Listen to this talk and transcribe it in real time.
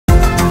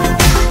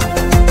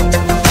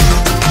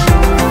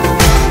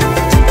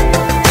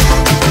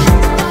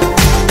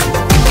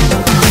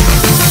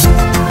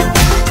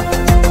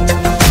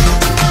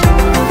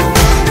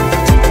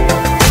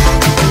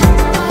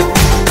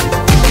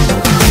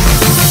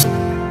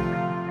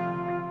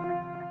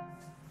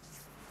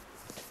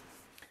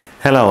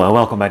Hello and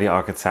welcome by the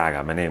Orchid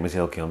Saga. My name is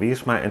Ilke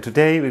Wiersma and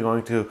today we're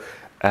going to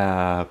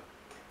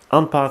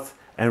unpot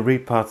and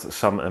repot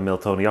some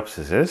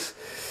Miltoniopsisses.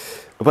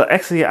 Well,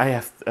 actually I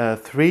have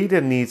three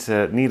that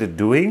needed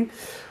doing.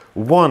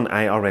 One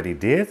I already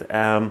did.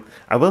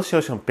 I will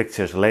show some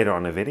pictures later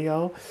on the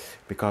video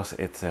because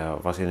it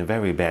was in a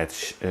very bad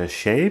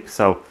shape.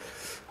 So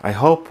I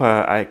hope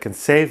I can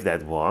save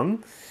that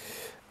one.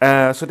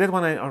 So that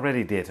one I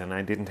already did, and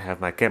I didn't have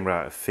my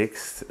camera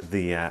fixed.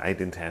 I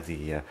didn't have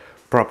the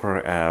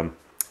proper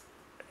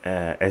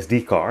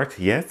SD card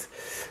yet,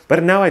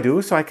 but now I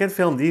do, so I can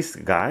film these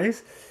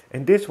guys.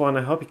 And this one,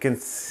 I hope you can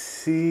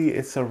see,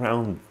 it's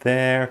around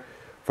there.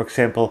 For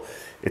example,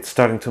 it's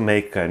starting to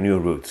make new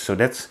roots, so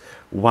that's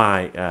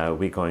why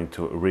we're going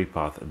to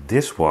repot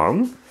this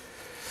one.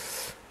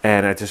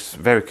 And I'm just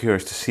very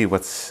curious to see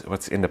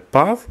what's in the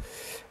pot.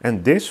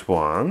 And this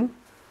one,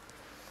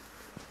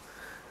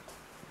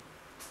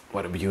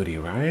 what a beauty,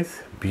 right?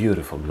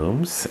 Beautiful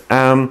blooms.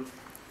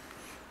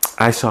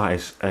 I saw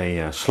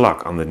a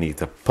slug underneath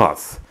the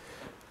pot.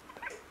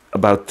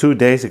 About 2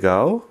 days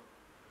ago,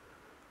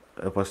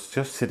 it was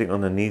just sitting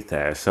underneath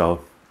there.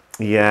 So,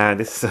 yeah,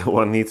 this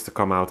one needs to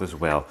come out as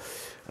well.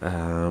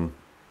 I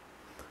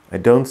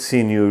don't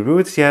see new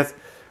roots yet,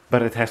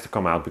 but it has to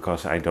come out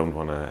because I don't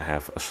want to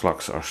have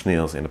slugs or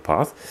snails in the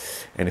pot.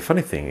 And the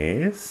funny thing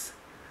is,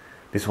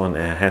 this one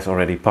has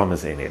already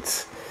pumice in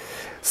it.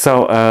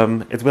 So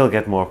it will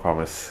get more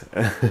pumice.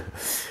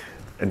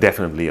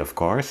 Definitely, of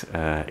course,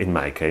 in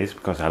my case,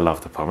 because I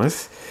love the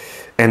pumice.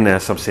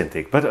 And some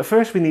synthetic. But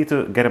first we need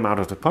to get them out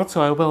of the pot.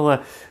 So I will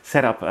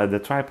set up the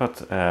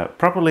tripod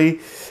properly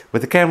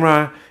with the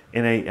camera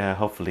in a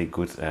hopefully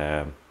good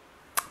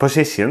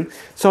position.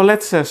 So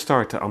let's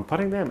start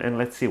unpotting them and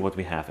let's see what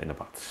we have in the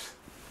pots.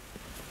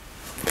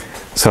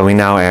 So we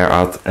now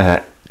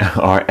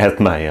are at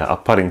my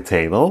potting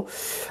table.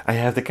 I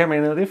have the camera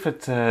in a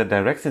different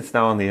direction. It's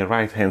now on the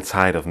right hand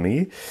side of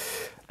me.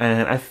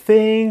 And I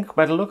think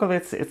by the look of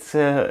it, it's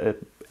a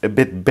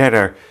bit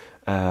better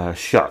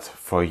shot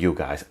for you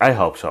guys. I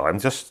hope so. I'm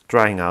just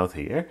trying out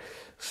here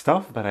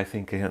stuff, but I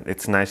think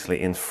it's nicely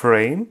in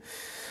frame.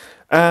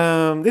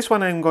 This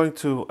one I'm going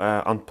to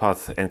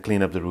unpot and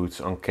clean up the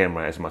roots on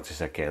camera as much as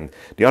I can.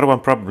 The other one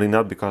probably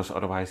not, because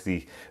otherwise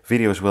the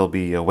videos will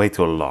be way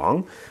too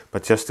long.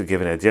 But just to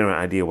give it a general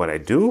idea what I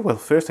do, well,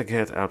 first I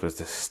get out of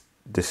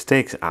the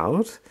stakes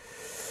out.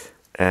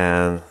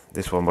 And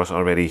this one was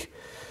already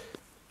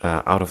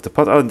out of the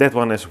pot. Oh, that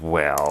one as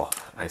well.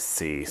 I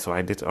see. So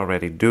I did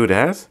already do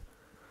that.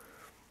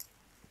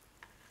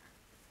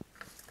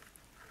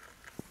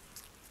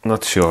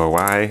 Not sure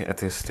why at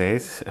this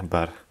stage,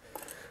 but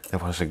that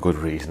was a good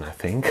reason, I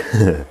think.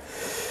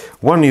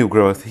 One new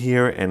growth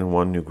here and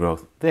one new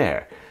growth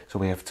there. So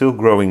we have two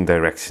growing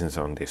directions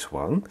on this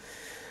one,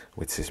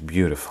 which is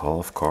beautiful,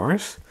 of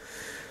course.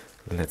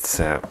 Let's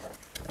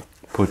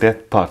put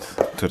that pot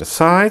to the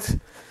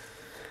side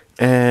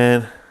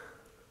and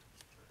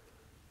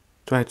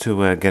try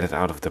to get it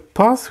out of the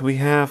pot. We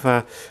have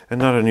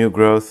another new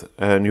growth,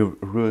 new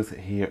root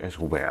here as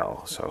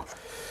well. So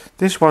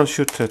this one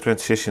should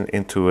transition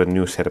into a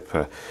new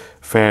setup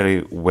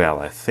fairly well,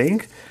 I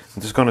think.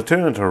 I'm just going to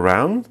turn it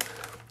around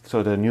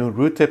so the new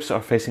root tips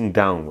are facing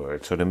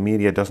downward, so the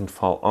media doesn't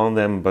fall on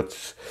them,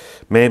 but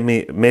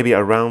maybe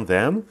around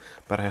them.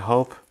 But I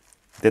hope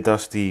that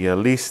does the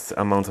least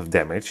amount of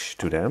damage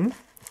to them.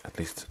 At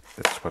least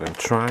that's what I'm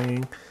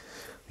trying.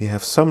 We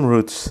have some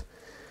roots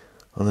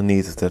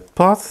underneath that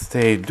pot.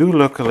 They do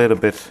look a little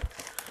bit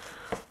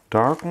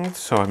darkened,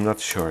 so I'm not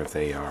sure if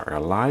they are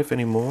alive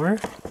anymore.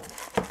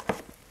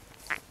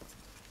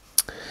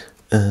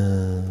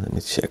 Let me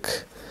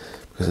check,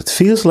 because it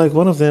feels like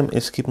one of them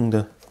is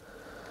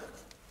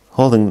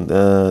holding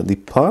the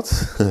pot.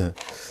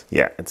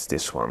 Yeah, it's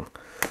this one.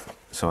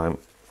 So I'm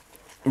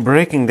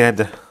breaking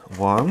that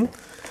one,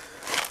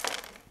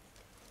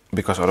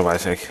 because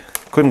otherwise I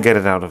couldn't get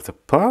it out of the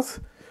pot.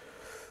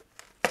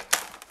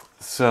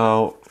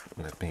 So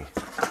let me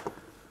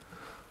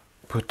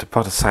put the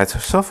pot aside.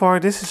 So far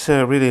this is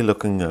really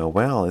looking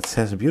well. It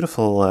has a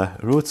beautiful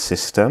root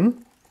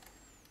system.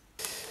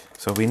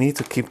 So we need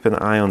to keep an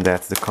eye on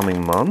that the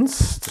coming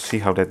months to see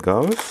how that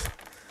goes.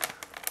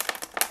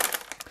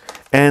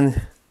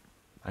 And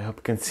I hope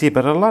you can see,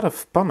 but a lot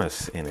of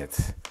pumice in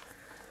it.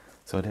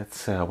 So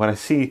that's what I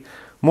see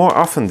more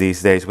often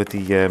these days with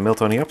the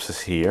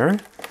Miltoniopsis here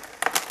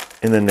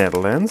in the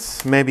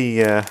Netherlands.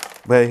 Maybe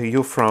where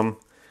you're from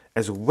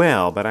as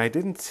well, but I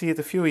didn't see it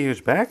a few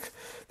years back.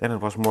 Then it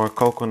was more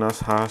coconut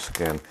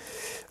husk and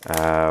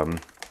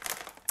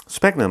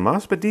sphagnum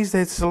moss, but these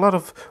days it's a lot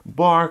of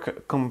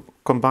bark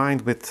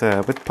combined with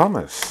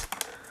pumice.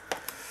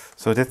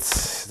 So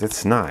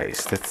that's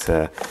nice.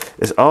 That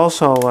is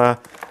also I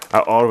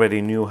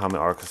already knew how my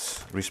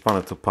orchids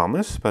responded to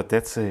pumice, but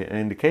that's an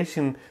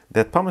indication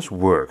that pumice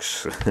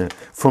works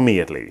for me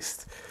at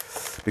least,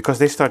 because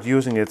they start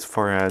using it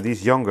for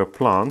these younger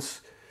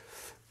plants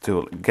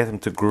to get them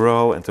to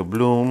grow and to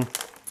bloom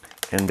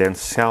and then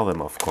sell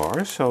them, of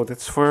course. So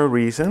that's for a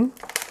reason.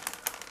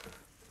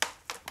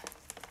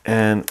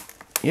 And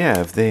yeah,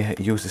 if they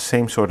use the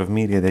same sort of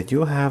media that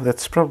you have,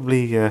 that's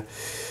probably a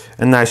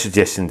nice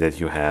suggestion that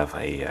you have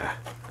a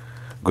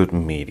good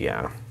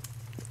media.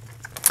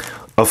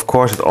 Of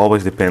course, it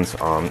always depends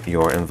on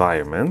your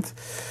environment,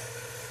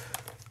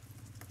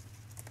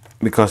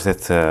 because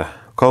that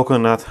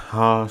coconut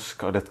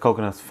husk or that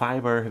coconut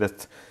fiber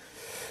that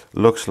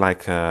looks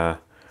like a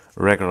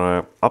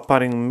regular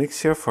uppotting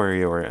mixture for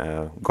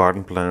your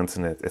garden plants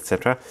and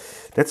etc.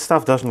 That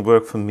stuff doesn't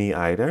work for me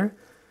either.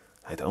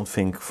 I don't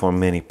think for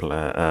many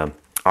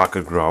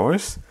orchid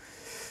growers,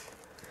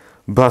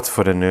 but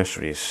for the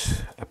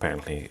nurseries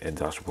apparently it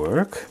does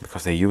work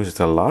because they use it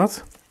a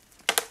lot.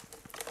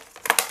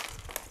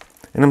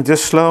 And I'm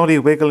just slowly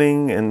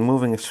wiggling and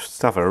moving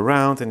stuff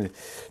around and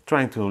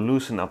trying to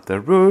loosen up the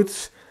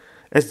roots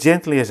as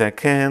gently as I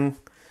can.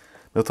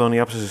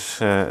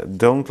 Miltoniopsisses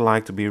don't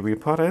like to be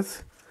repotted,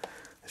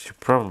 as you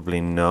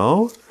probably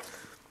know,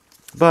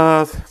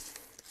 but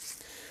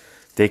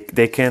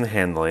they can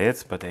handle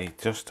it, but they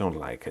just don't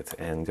like it.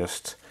 And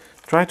just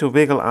try to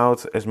wiggle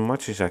out as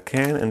much as I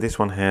can. And this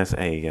one has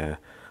a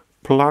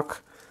plug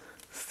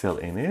still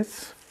in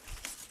it.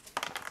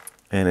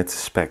 And it's a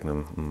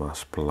sphagnum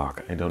moss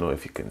plug. I don't know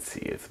if you can see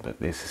it, but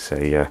this is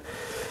a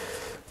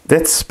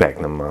that's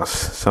sphagnum moss.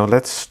 So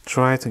let's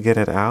try to get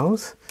it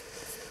out.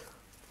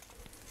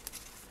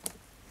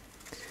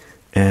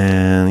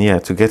 And yeah,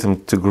 to get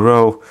them to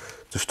grow,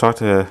 to start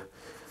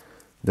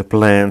the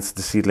plants,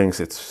 the seedlings,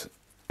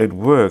 it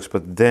works,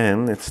 but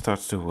then it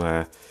starts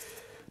to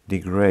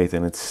degrade,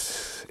 and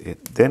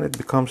then it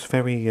becomes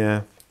very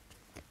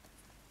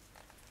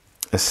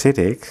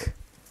acidic.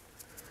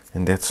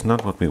 And that's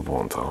not what we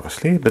want,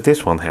 obviously. But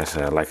this one has,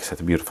 like I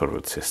said, a beautiful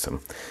root system.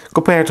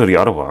 Compared to the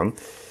other one,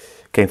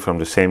 came from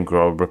the same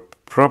grower, but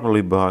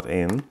probably bought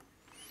in.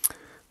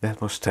 That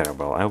was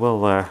terrible. I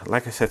will,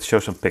 like I said, show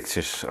some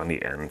pictures on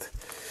the end.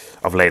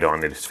 Of later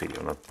on in this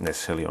video. Not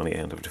necessarily on the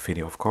end of the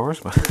video, of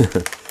course. But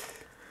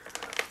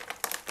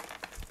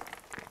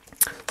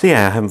so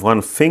yeah, I have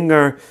one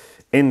finger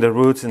in the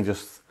roots and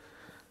just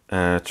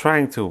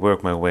trying to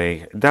work my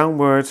way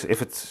downwards.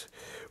 If it's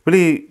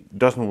really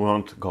doesn't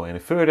want to go any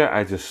further,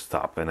 I just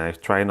stop and I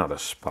try another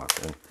spot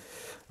and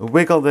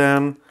wiggle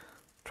them,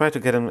 try to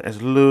get them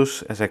as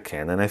loose as I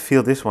can. And I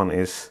feel this one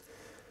is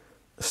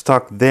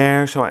stuck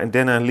there, so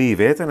then I leave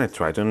it and I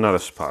try to another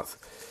spot.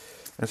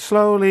 And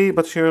slowly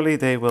but surely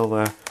they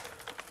will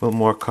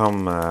more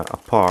come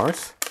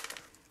apart.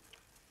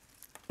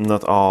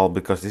 Not all,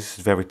 because this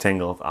is very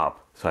tangled up.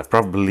 So I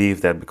probably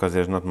leave that because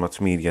there's not much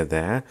media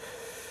there.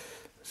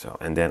 So,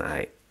 and then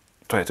I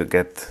try to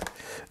get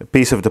a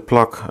piece of the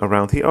plug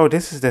around here. Oh,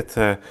 this is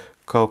that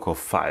cocoa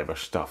fiber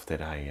stuff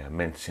that I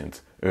mentioned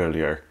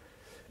earlier.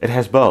 It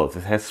has both.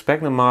 It has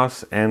sphagnum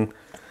moss and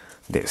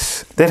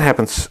this. That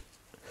happens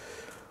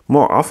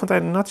more often.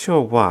 I'm not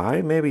sure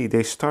why. Maybe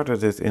they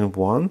started it in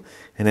one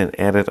and then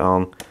added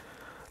on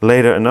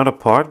later another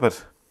part.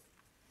 But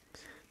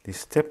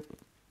these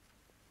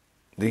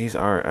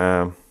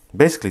are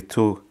basically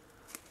two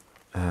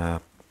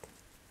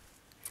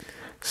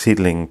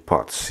seedling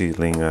pots,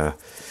 seedling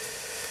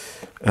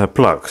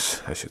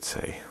plugs, I should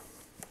say.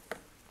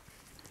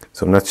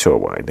 So I'm not sure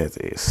why that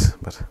is,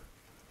 but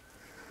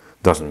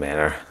doesn't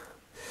matter.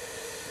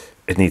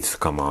 It needs to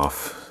come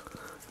off,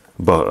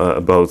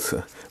 both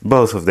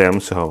of them.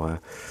 So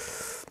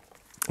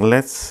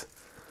let's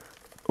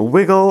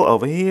wiggle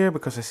over here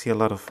because I see a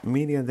lot of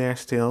media there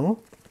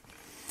still.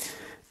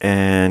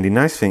 And the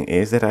nice thing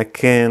is that I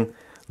can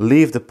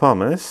leave the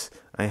pumice.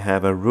 I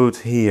have a root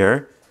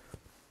here,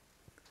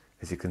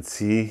 as you can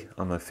see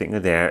on my finger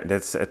there,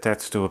 that's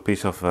attached to a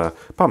piece of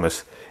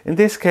pumice. In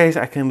this case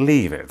I can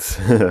leave it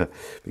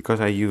because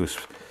I use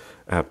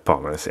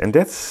pumice, and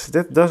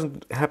that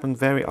doesn't happen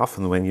very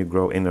often when you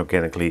grow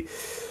inorganically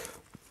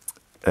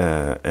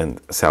and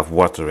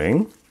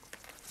self-watering.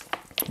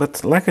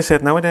 But like I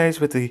said, nowadays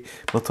with the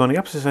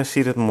Miltoniopsis I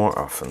see that more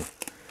often.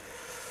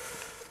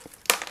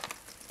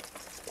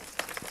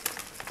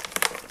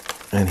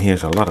 And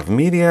here's a lot of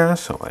media,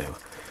 so I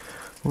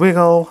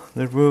wiggle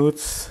the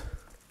roots.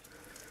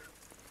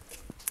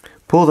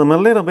 Pull them a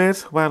little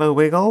bit while I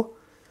wiggle,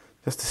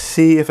 just to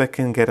see if I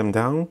can get them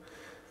down,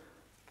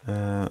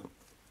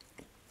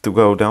 to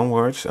go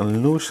downwards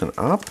and loosen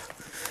up.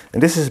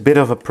 And this is a bit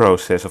of a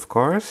process, of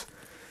course.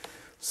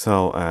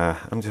 So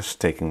I'm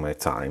just taking my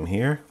time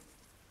here,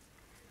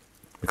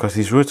 because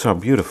these roots are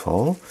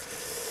beautiful.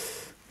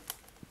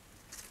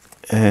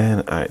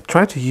 And I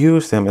try to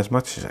use them as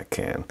much as I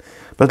can.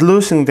 But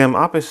loosening them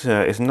up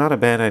is not a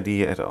bad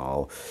idea at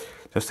all.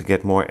 Just to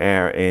get more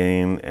air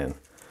in, and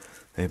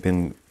they've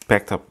been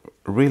packed up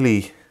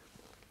really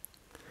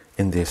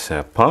in this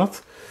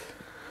pot.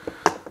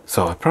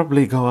 So I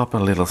probably go up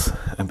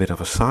a bit of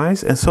a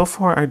size. And so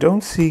far I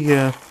don't see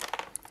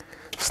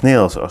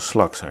snails or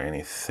slugs or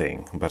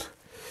anything. But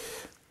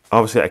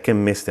obviously I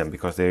can miss them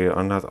because they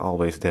are not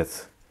always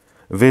that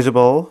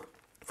visible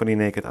for the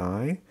naked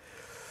eye.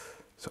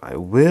 So I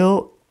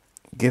will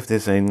give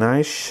this a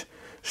nice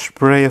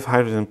spray of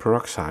hydrogen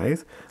peroxide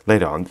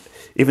later on.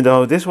 Even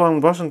though this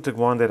one wasn't the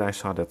one that I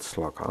saw that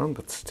slug on,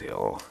 but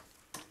still.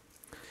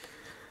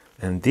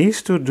 And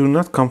these two do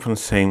not come from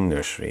the same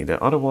nursery.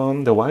 The other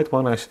one, the white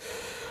one you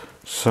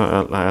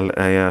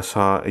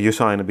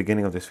saw in the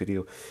beginning of this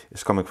video,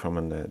 is coming from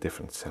a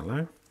different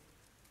seller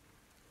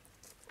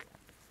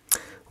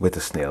with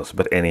the snails.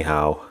 But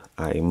anyhow,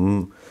 I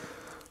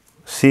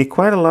see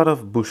quite a lot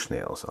of bush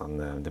snails on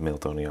the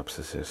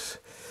Miltoniopsisses.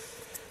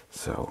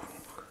 So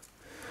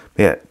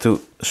yeah, to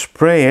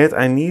spray it,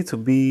 I need to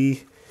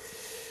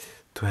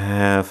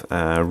have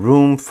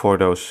room for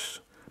those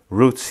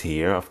roots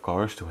here, of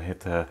course, to let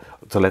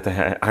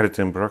the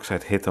hydrogen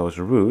peroxide hit those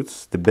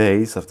roots, the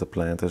base of the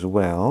plant as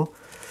well.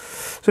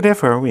 So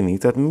therefore we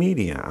need that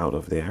media out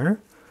of there.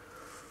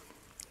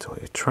 So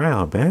we try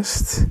our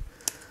best.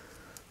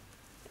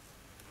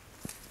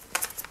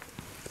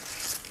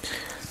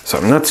 So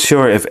I'm not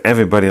sure if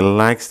everybody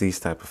likes these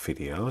type of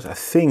videos. I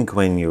think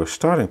when you're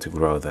starting to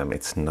grow them,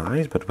 it's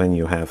nice, but when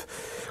you have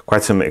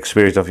quite some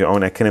experience of your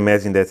own, I can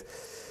imagine that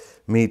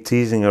me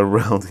teasing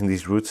around in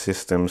these root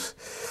systems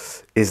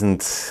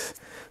isn't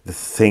the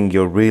thing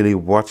you're really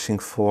watching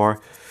for.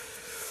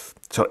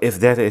 So if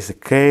that is the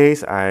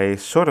case, I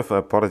sort of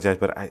apologize,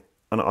 but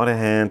on the other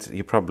hand,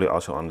 you probably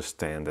also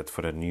understand that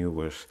for the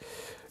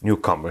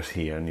newcomers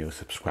here, new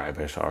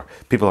subscribers, or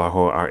people who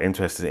are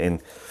interested in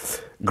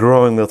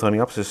growing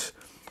Miltoniopsis,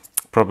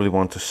 probably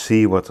want to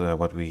see what I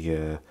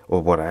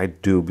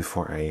do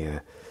before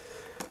I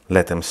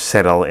let them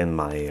settle in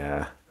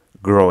my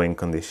growing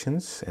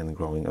conditions and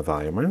growing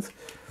environment.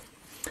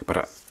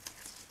 But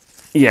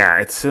yeah,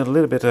 it's a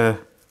little bit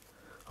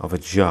of a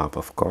job,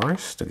 of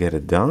course, to get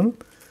it done.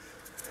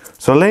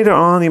 So later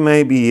on, you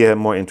may be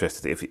more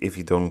interested if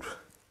you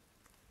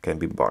can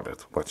be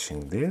bothered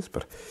watching this.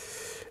 But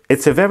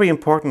it's a very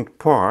important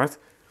part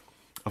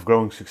of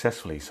growing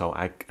successfully, so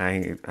I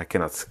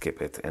cannot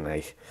skip it. And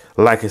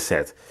like I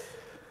said,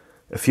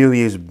 a few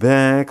years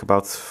back,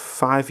 about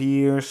 5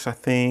 years, I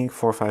think,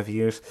 4 or 5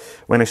 years,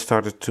 when I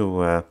started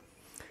to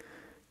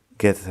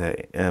get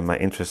my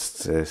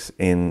interests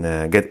in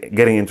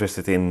getting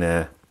interested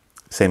in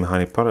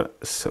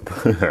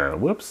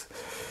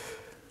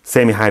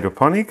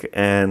semi-hydroponic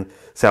and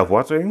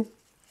self-watering,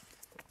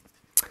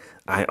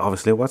 I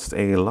obviously watched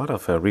a lot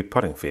of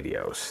repotting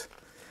videos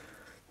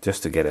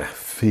just to get a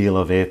feel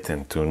of it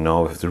and to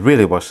know if it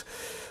really was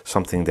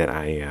something that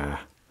I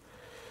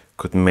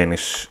could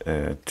manage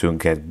to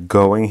get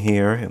going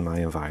here in my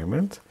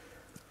environment.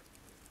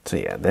 So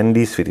yeah, then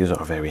these videos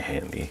are very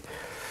handy.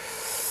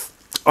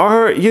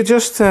 Or you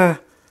just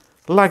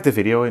like the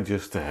video and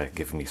just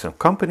give me some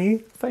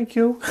company. Thank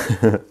you.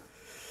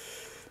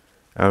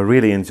 I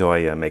really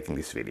enjoy making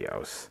these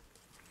videos.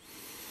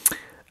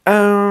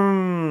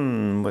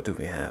 What do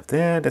we have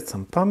there? That's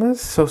some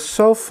pumice.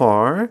 So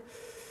far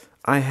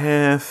I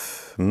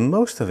have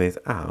most of it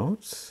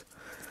out.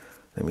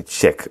 Let me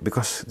check,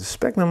 because the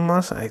sphagnum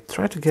moss I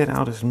try to get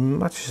out as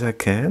much as I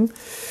can.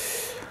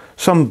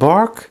 Some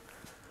bark.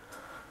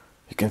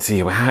 You can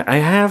see I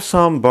have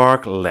some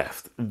bark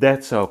left.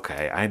 That's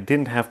okay. I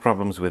didn't have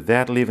problems with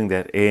that, leaving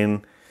that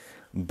in.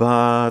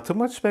 But too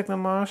much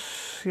sphagnum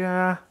moss,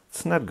 yeah,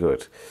 it's not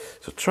good.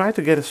 So try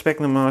to get the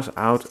sphagnum moss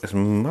out as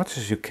much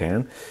as you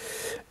can.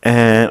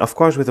 And of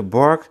course with the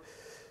bark,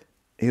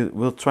 you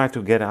will try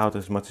to get out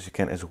as much as you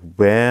can as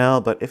well.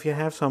 But if you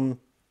have some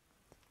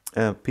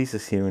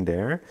pieces here and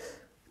there,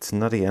 it's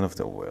not the end of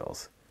the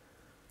world.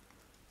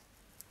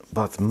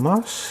 But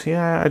moss,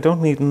 yeah, I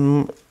don't need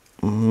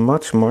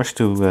much moss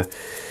to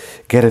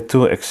get it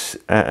too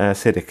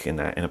acidic in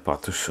a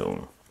pot too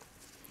soon.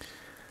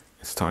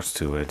 It starts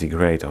to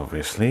degrade,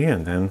 obviously,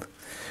 and then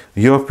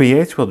your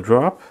pH will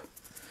drop,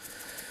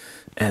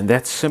 and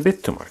that's a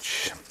bit too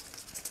much.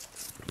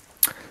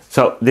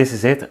 So this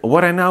is it.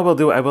 What I now will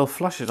do, I will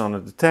flush it under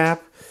the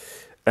tap,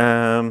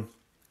 and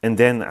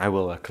then I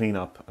will clean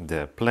up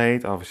the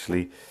plate,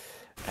 obviously.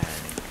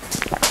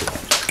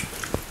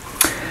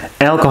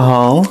 And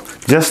alcohol,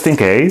 just in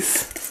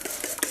case.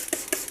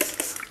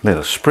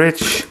 Little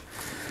spritz.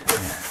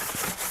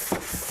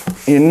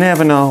 You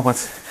never know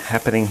what's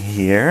happening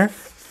here.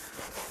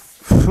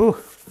 Whew.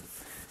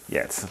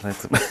 Yeah, it's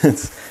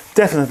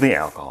definitely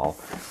alcohol.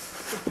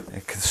 I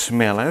can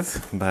smell it,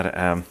 but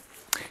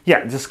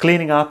yeah, just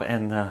cleaning up,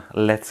 and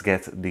let's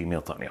get the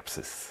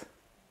Miltoniopsis.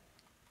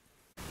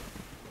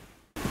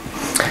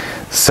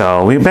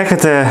 So we're back at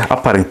the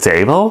uppotting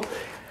table,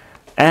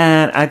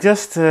 and I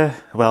just, a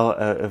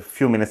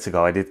few minutes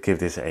ago I did give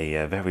this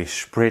a very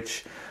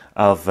spritz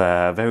of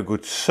very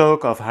good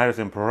soak of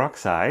hydrogen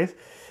peroxide.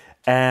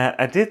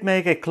 I did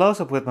make a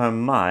close-up with my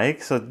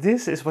mic, so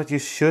this is what you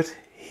should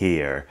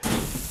hear.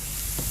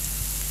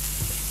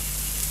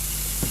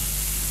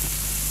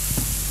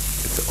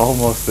 It's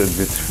almost,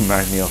 it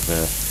reminds me of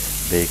a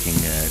baking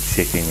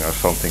chicken or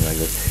something like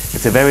that.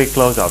 It's a very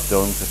close-up,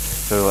 so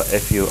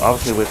if you,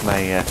 obviously with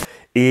my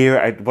ear,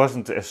 it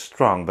wasn't as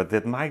strong, but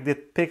that mic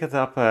did pick it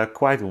up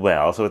quite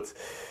well. So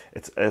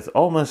it's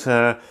almost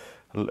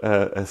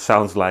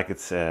sounds like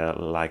it's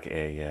like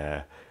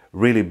a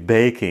really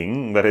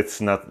baking, but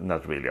it's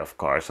not really, of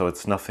course. So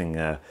it's nothing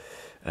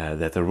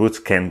that the roots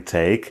can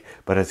take,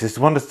 but I just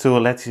wanted to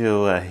let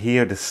you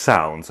hear the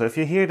sound. So if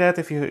you hear that,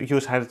 if you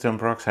use hydrogen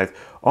peroxide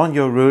on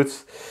your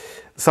roots,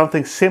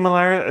 something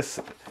similar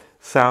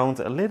sound,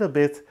 a little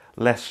bit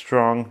less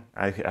strong,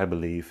 I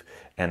believe,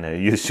 and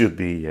you should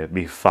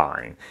be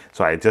fine.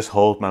 So I just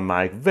hold my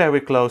mic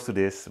very close to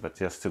this, but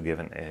just to give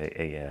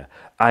an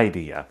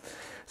idea.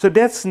 So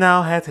that's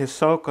now had his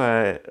soak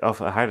of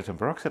hydrogen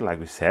peroxide, like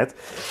we said.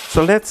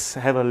 So let's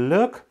have a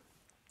look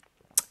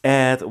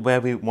at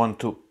where we want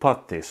to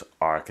pot this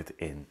orchid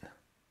in.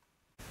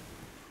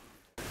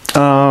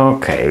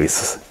 Okay,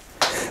 so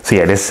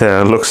yeah, this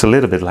looks a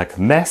little bit like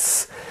a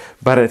mess,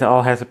 but it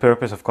all has a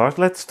purpose, of course.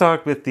 Let's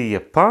start with the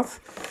pot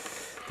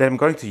that I'm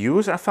going to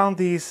use. I found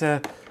these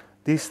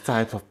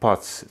types of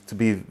pots to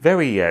be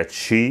very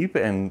cheap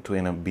and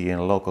to be in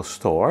a local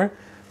store.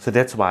 So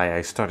that's why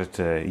I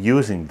started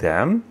using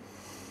them.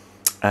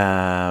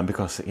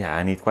 Because yeah,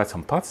 I need quite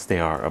some pots. They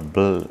are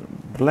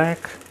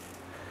black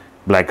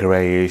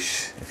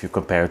grayish. If you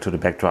compare it to the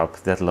backdrop,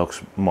 that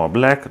looks more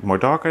black, more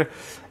darker.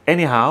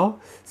 Anyhow,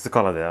 it's the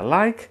color that I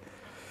like.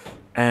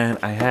 And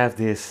I have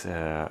this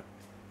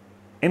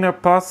inner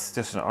pot,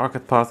 just an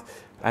orchid pot.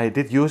 I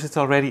did use it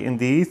already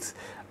indeed.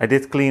 I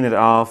did clean it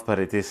off, but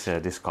it is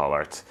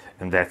discolored.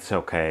 And that's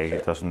okay,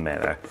 it doesn't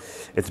matter.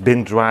 It's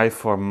been dry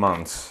for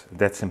months,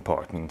 that's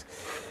important.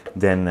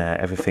 Then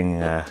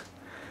everything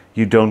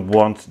you don't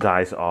want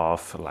dies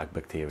off, like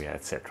bacteria,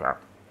 etc.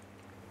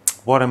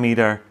 Water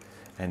meter,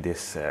 and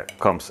this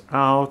comes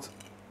out.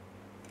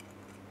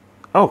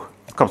 Oh,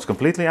 it comes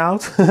completely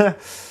out.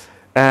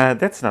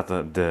 That's not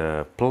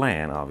the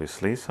plan,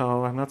 obviously,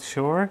 so I'm not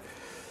sure.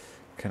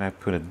 Can I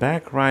put it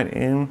back right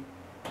in?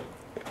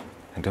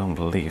 I don't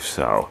believe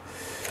so.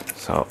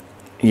 So,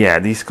 yeah,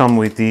 these come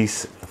with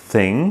these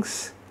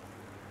things.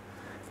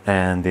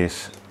 And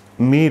this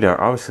meter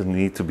obviously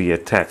needs to be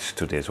attached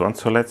to this one.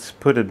 So let's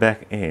put it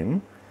back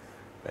in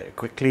very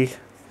quickly.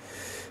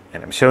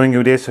 And I'm showing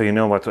you this so you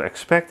know what to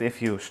expect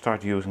if you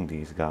start using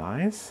these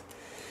guys.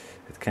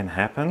 It can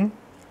happen.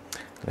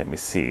 Let me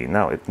see.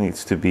 Now it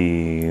needs to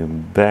be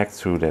back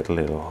through that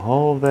little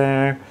hole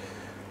there,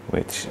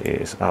 which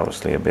is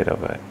obviously a bit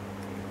of a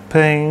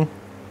pain.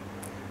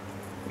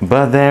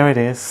 But there it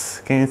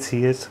is. Can you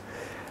see it?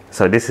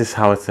 So this is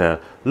how it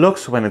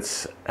looks when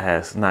it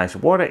has nice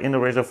water in the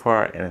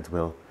reservoir, and it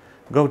will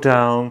go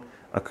down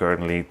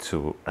accordingly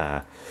to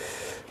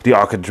the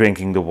orchid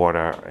drinking the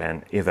water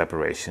and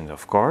evaporation,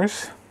 of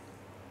course.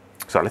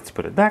 So let's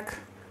put it back.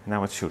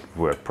 Now it should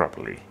work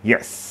properly.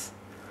 Yes,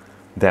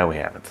 there we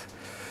have it.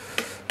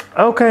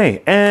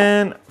 Okay,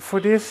 and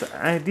for this,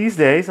 these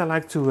days I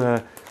like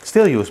to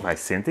still use my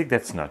Cintiq.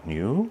 That's not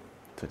new.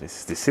 So this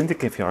is the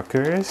Cintiq if you are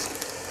curious.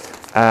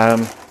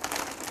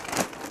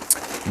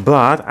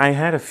 But I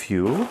had a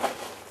few.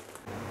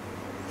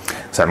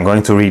 So I'm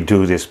going to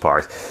redo this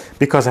part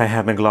because I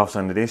have my gloves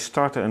on. They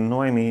start to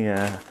annoy me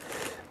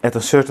at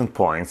a certain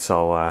point.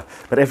 So,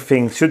 but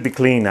everything should be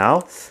clean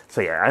now.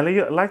 So yeah, I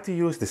like to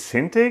use the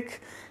Cintiq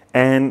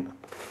and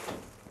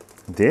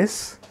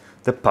this,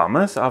 the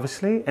pumice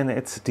obviously, and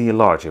it's the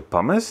larger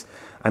pumice.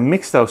 I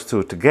mix those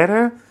two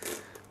together.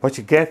 What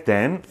you get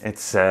then,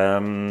 it's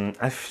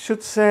I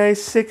should say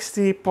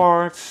 60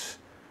 parts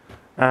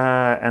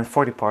and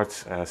 40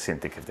 parts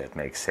Cintiq, if that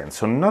makes sense.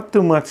 So not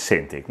too much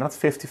Cintiq, not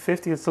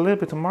 50-50, it's a little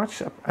bit too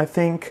much, I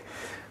think.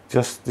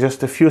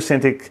 Just a few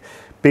Cintiq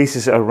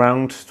pieces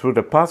around through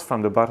the pot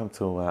from the bottom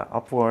to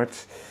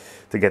upwards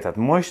to get that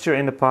moisture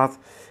in the pot.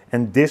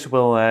 And this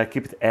will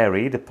keep it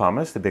airy, the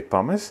pumice, the big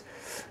pumice.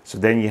 So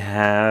then you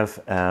have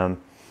a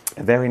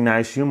very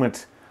nice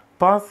humid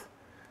pot.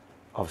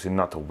 Obviously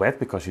not too wet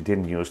because you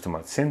didn't use too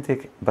much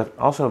Cintiq, but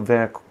also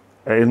very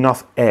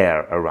enough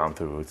air around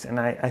the roots, and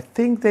I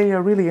think they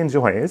really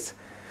enjoy it.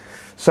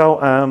 So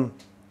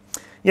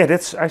yeah,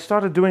 I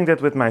started doing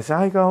that with my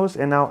zygos,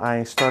 and now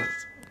I started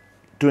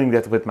doing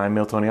that with my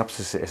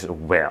Miltoniopsis as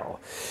well.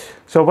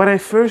 So what I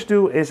first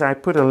do is I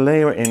put a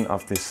layer in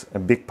of this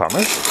big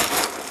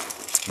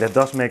pumice. That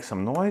does make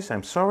some noise,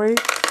 I'm sorry,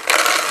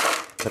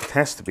 but it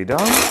has to be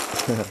done.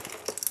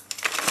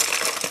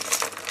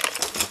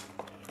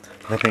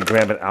 Let me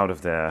grab it out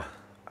of the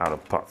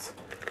pot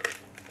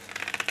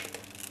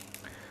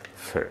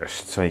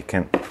first, so you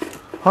can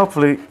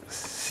hopefully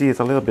see it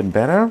a little bit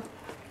better.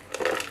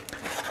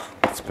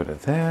 Let's put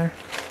it there.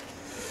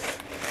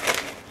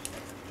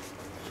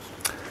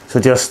 So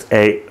just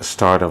a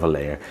start of a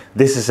layer.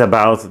 This is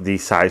about the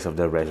size of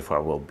the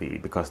reservoir will be,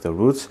 because the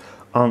roots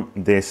on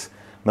this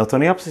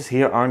Miltoniopsis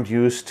here aren't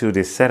used to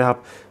this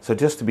setup. So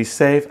just to be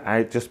safe,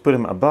 I just put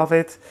them above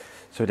it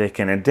so they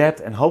can adapt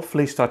and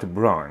hopefully start to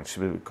branch,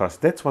 because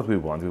that's what we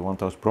want. We want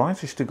those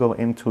branches to go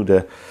into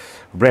the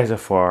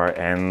reservoir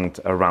and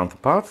around the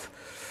pot.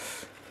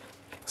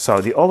 So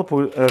the olive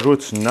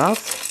roots nut,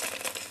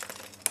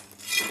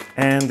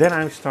 and then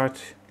I start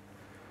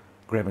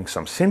grabbing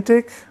some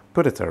Cintiq,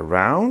 put it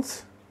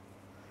around,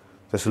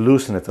 just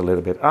loosen it a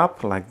little bit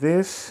up like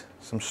this,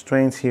 some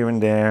strains here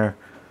and there,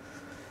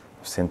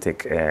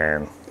 Cintiq,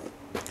 and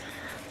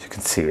as you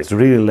can see it's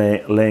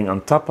really laying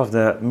on top of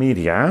the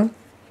media.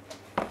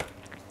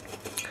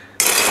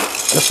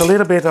 a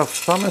little bit of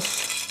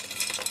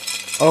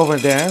pumice over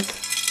that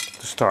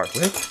to start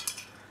with.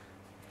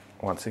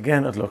 Once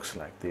again, it looks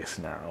like this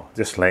now,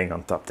 just laying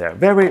on top there.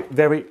 Very,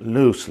 very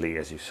loosely,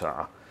 as you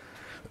saw.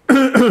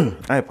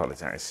 I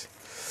apologize.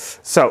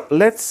 So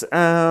let's,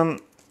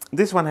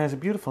 this one has a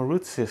beautiful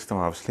root system,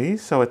 obviously,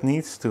 so it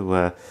needs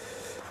to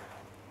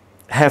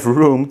have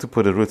room to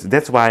put a root.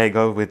 That's why I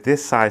go with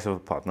this size of a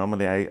pot.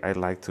 Normally I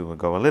like to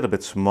go a little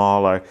bit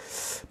smaller,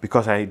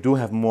 because I do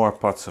have more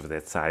pots of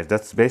that size.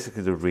 That's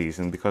basically the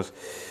reason, because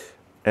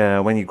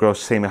when you grow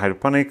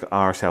semi-hydroponic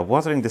or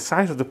self-watering, the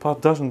size of the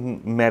pot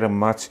doesn't matter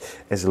much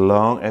as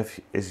long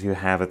as you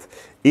have it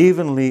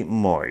evenly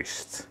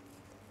moist.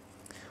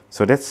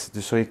 So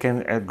so you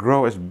can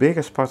grow as big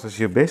a pot as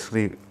you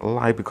basically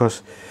like,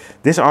 because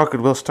this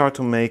orchid will start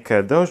to make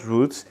those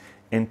roots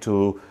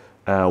into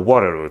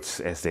water roots,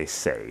 as they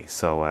say.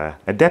 So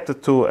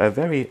adapted to a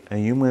very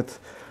humid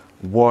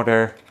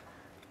water.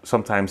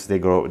 Sometimes they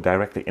grow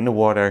directly in the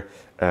water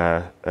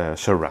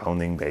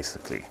surrounding,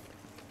 basically.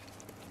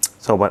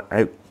 So what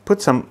I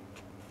put some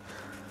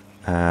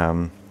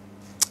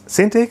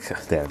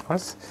Cintiq, there it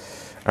was,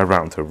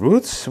 around the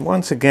roots,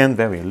 once again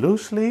very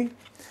loosely.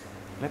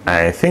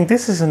 I think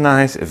this is a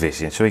nice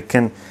vision, so you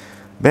can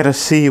better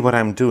see what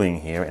I'm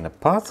doing here in a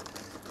pot.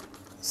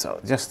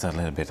 So just a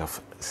little bit of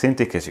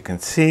Cintiq, as you can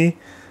see.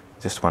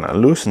 Just want to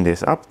loosen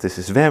this up. This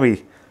is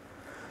very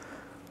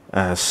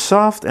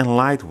soft and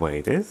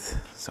lightweighted,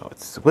 so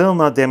it will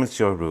not damage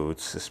your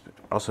roots,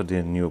 also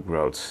the new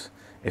growths.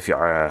 If you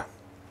are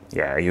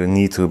yeah, you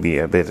need to be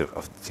a bit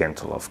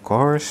gentle, of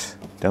course.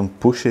 Don't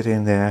push it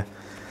in there.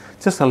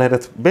 Just to let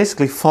it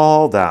basically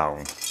fall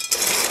down.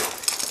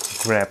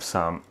 Grab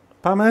some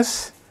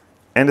pumice,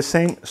 and the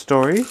same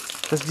story.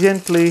 Just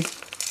gently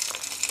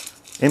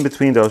in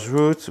between those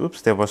roots.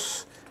 Oops, there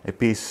was a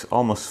piece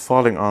almost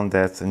falling on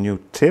that new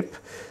tip.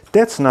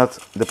 That's not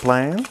the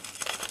plan.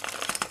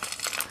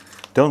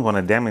 Don't want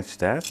to damage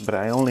that, but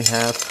I only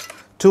have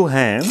 2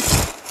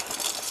 hands.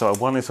 So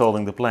one is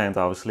holding the plant,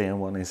 obviously, and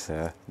one is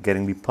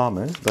getting the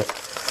pumice. But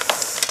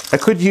I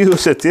could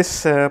use at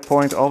this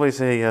point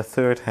always a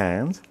 3rd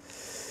hand.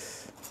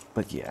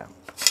 But yeah,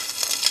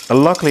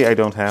 luckily I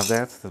don't have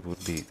that. That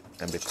would be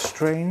a bit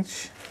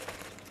strange.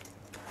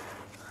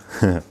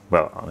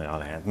 Well, on the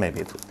other hand, maybe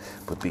it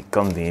would be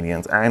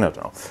convenient. I don't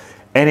know.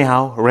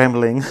 Anyhow,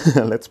 rambling.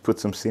 Let's put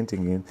some Cintiq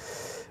in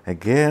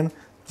again.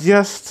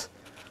 Just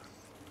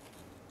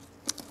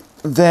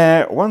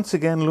there, once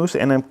again, loose,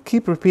 and I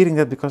keep repeating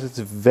that because it's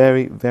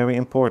very, very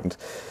important.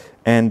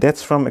 And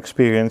that's from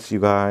experience, you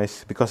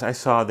guys, because I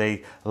saw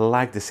they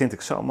liked the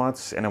Cintiq so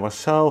much, and I was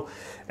so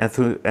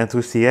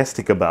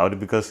enthusiastic about it,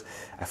 because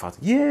I thought,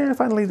 yeah,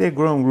 finally they're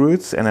growing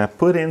roots, and I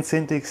put in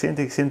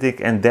Cintiq,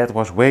 and that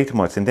was way too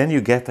much. And then you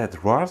get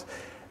that rot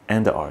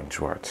and the orange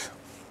rot.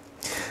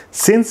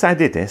 Since I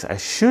did this, I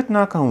should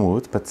knock on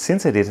wood, but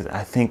since I did it,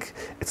 I think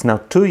it's now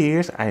 2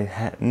 years,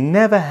 I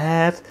never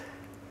had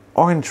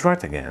orange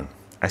rot again.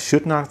 I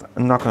should not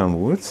knock on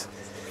wood,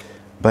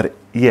 but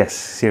yes,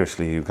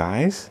 seriously, you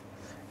guys,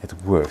 it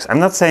works. I'm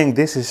not saying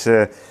this is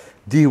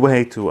the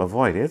way to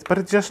avoid it, but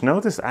I just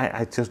noticed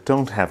I just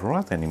don't have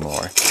rot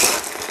anymore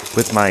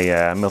with my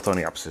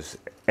Miltoniopsis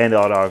and the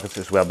other orchids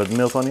as well. But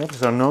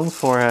Miltoniopsis are known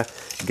for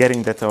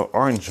getting that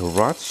orange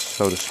rot,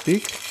 so to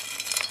speak.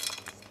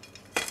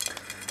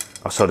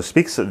 Oh, so to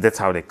speak, so that's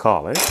how they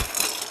call it.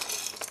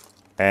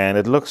 And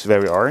it looks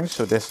very orange,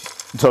 so this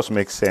does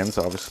make sense,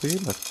 obviously.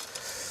 But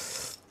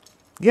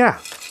yeah,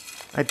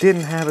 I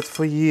didn't have it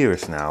for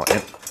years now.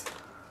 And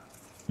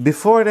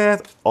before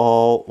that,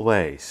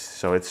 always.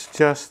 So it's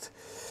just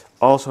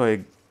also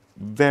a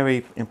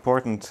very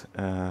important,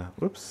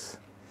 whoops.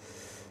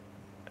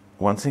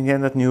 Once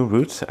again, that new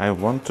roots. I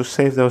want to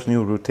save those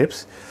new root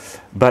tips.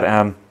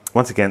 But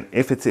once again,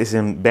 if it is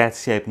in bad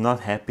shape,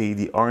 not happy,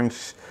 the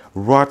orange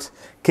rot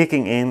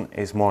kicking in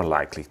is more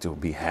likely to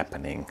be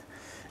happening.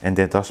 And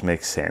that does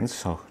make sense.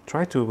 So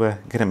try to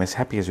get them as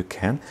happy as you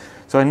can.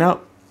 So I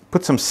now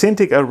put some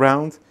Cintiq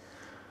around.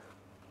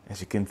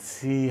 As you can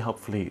see,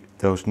 hopefully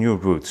those new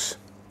roots,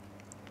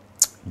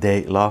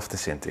 they love the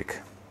Cintiq.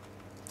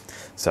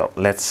 So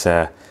let's,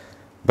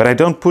 but I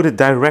don't put it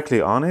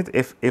directly on it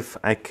if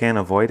I can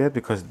avoid it,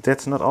 because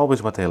that's not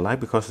always what they like,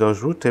 because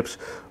those root tips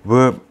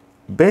were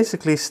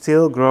basically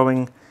still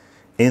growing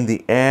in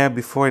the air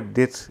before it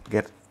did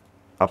get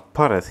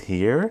potted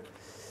here.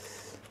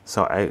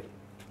 So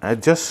I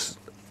just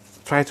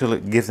try to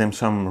give them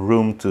some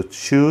room to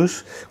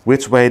choose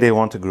which way they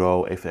want to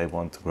grow, if they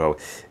want to grow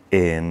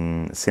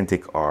in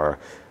Cintiq, or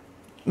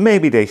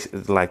maybe they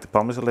like the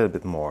pumice a little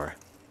bit more.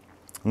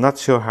 Not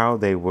sure how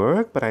they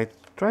work, but I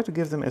try to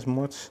give them as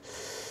much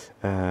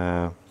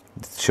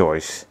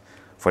choice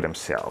for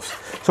themselves.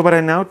 So what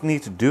I now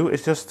need to do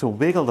is just to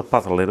wiggle the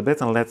pot a little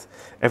bit and let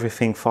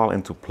everything fall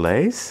into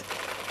place.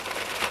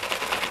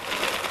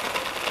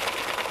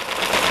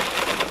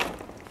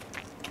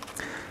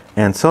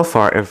 And so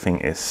far everything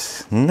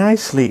is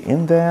nicely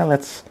in there.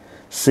 Let's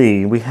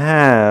see, we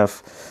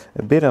have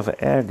a bit of an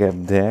air gap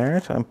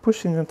there, so I'm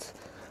pushing it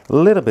a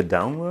little bit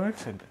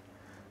downwards.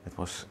 It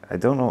was, I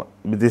don't know,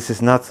 but this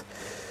is not,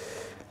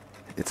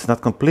 it's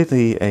not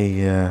completely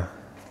a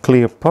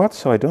clear pot,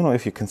 so I don't know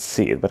if you can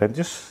see it, but I'm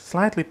just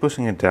slightly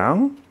pushing it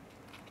down.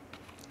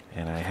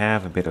 And I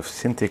have a bit of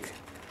Cintiq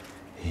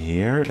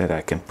here that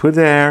I can put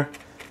there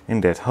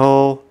in that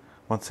hole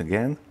once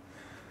again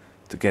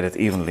to get it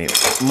evenly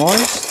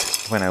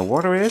moist when I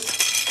water it.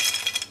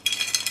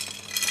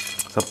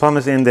 So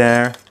pumice in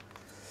there,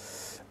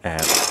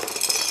 and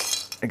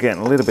again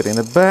a little bit in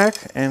the back,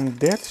 and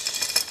that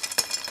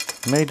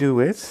may do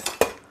it.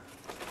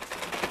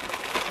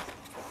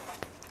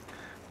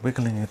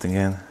 Wiggling it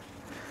again.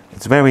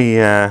 It's very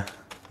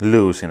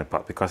loose in the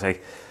pot because I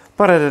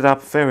potted it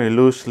up very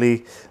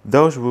loosely.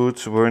 Those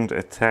roots weren't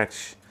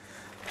attached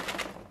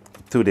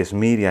to this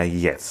media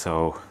yet,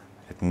 so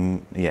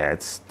yeah,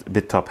 it's a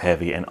bit top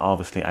heavy, and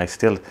obviously I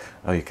still,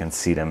 oh, you can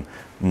see them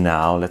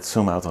now. Let's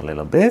zoom out a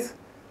little bit.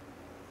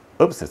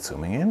 Oops, that's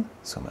zooming in,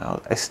 zoom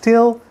out. I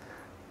still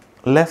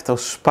left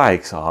those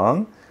spikes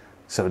on,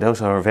 so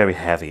those are very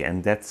heavy,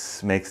 and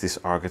that makes this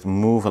orchid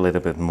move a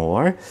little bit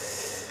more.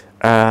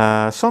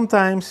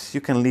 Sometimes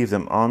you can leave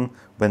them on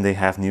when they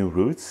have new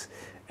roots.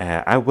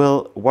 I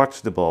will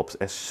watch the bulbs.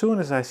 As soon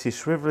as I see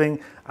shriveling,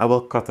 I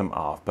will cut them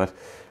off. But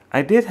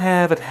I did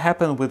have it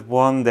happen with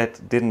one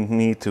that didn't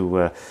need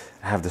to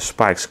have the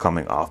spikes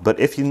coming off. But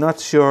if you're not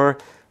sure,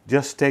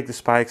 just take the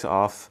spikes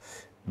off,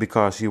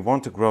 because you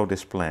want to grow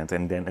this plant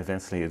and then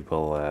eventually it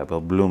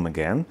will bloom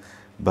again.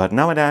 But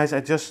nowadays I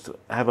just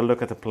have a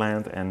look at the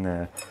plant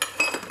and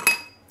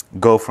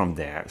go from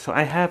there. So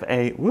I have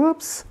a,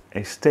 whoops,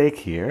 a stake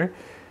here.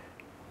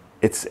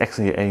 It's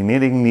actually a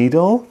knitting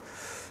needle,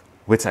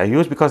 which I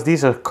use because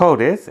these are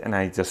coated, and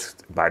I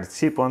just buy the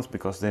cheap ones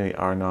because they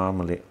are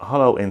normally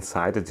hollow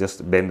inside. I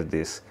just bend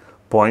this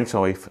point,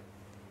 so if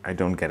I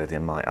don't get it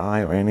in my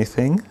eye or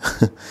anything,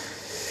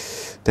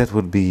 that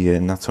would be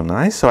not so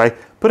nice. So I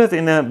put it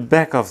in the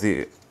back of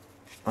the,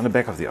 on the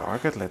back of the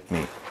orchid. Let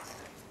me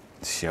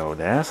show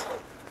that.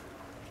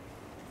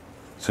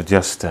 So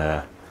just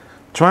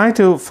try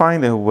to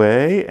find a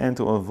way and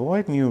to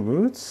avoid new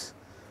roots.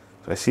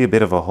 So I see a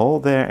bit of a hole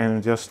there,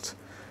 and just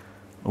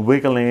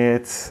wiggling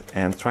it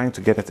and trying to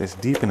get it as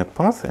deep in the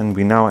pot. And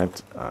we now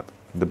at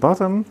the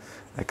bottom.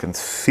 I can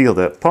feel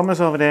the pumice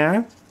over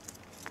there,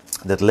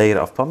 that layer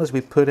of pumice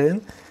we put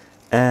in.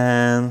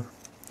 And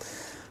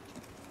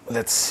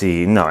let's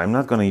see, no, I'm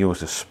not going to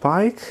use a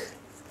spike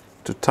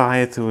to tie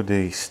it to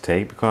the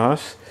stake,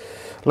 because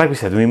like we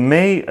said, we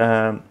may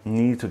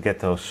need to get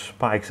those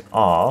spikes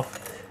off,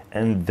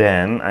 and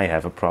then I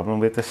have a problem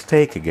with the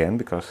stake again,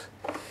 because,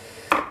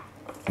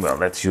 well,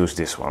 let's use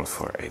this one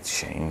for a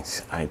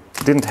change. I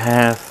didn't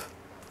have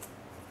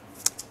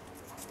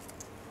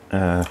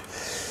a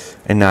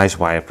nice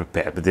wire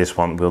prepared, but this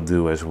one will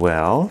do as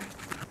well.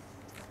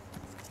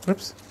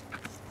 Oops.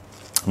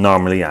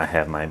 Normally I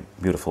have my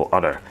beautiful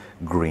other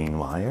green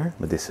wire,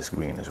 but this is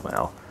green as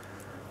well,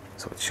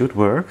 so it should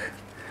work.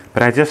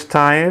 But I just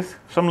tied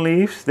some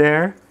leaves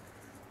there,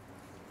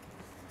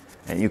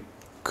 and you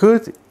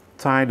could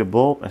tie the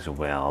bulb as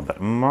well,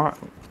 but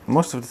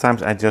most of the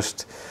times I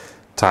just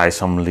tie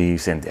some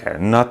leaves in there,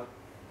 not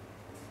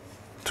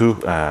too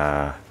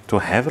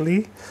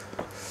heavily,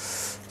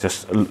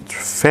 just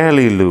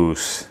fairly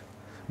loose,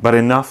 but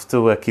enough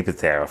to keep it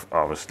there,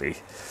 obviously.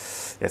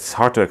 It's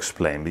hard to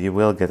explain, but you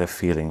will get a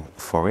feeling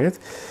for it.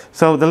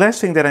 So the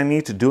last thing that I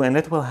need to do, and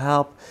that will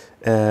help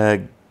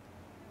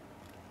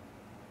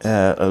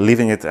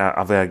leaving it,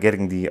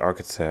 getting the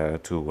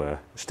orchid to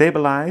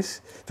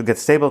stabilize, to get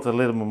stable a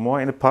little bit more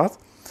in the pot,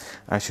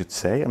 I should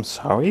say. I'm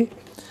sorry.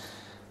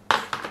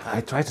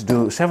 I try to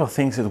do several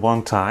things at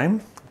one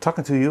time.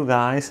 Talking to you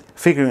guys,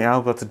 figuring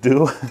out what to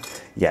do.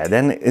 Yeah,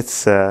 then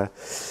it's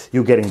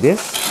you getting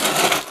this.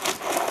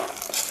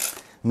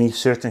 Me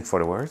searching for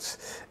the words.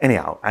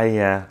 Anyhow,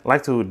 I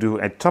like to do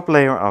a top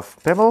layer of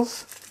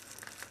pebbles.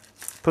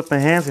 Put my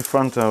hands in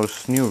front of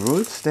those new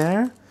roots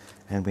there.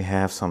 And we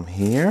have some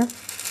here.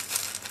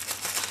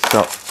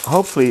 So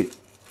hopefully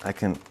I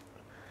can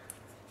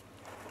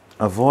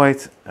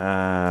avoid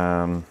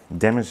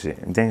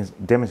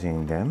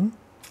damaging them.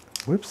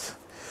 Whoops.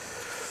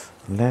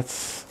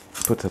 Let's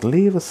put the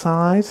leaf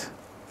aside.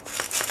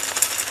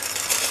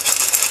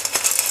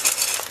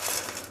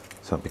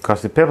 So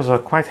because the pebbles are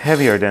quite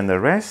heavier than the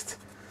rest,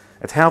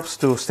 it helps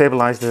to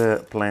stabilize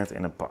the plant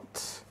in a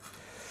pot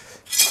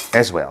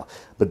as well.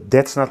 But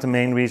that's not the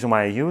main reason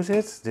why I use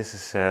it. This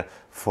is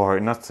for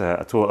not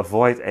to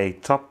avoid a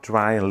top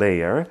dry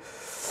layer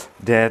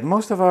that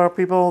most of our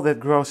people that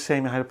grow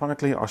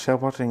semi-hydroponically or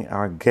self-watering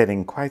are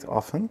getting quite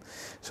often.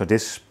 So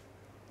this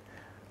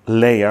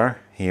layer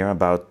here,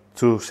 about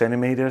 2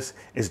 centimeters,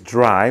 is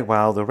dry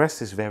while the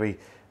rest is very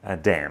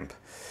damp.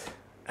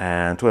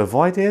 And to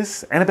avoid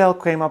this, Annabelle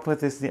came up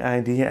with the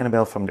idea,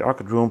 Annabelle from the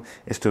Orchid Room,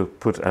 is to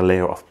put a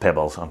layer of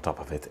pebbles on top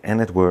of it.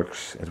 And it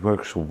works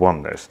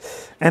wonders.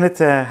 And it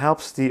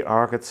helps the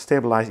orchid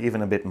stabilize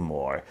even a bit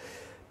more.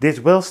 This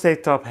will stay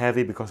top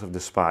heavy because of the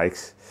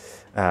spikes,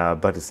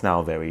 but it's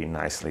now very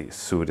nicely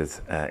suited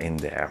in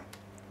there,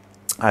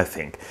 I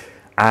think.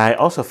 I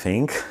also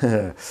think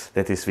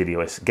that this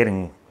video is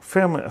getting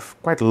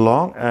quite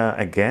long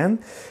again.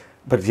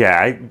 But yeah,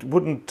 I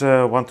wouldn't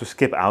want to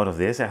skip out of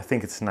this. I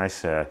think it's a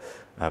nice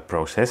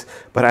process.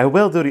 But I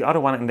will do the other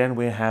one and then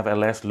we have a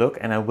last look,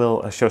 and I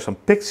will show some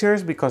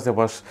pictures because there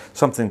was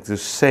something to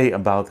say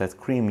about that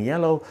cream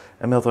yellow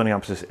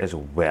Miltoniopsis as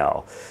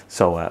well.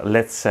 So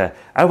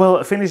I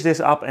will finish this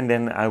up and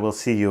then I will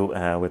see you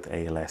with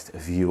a last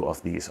view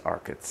of these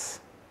orchids.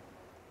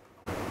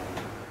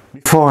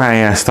 Before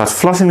I start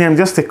flossing them,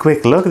 just a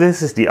quick look.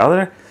 This is the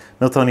other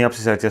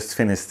Miltoniopsis I just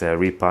finished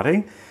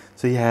repotting.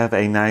 So you have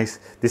a nice,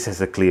 this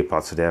has a clear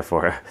pot, so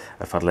therefore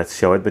I thought let's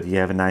show it, but you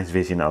have a nice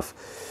vision of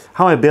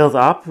how I build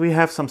up. We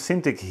have some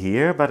Cintiq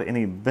here, but in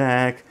the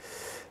back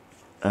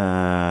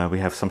we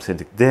have some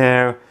Cintiq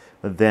there,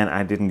 but then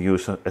I didn't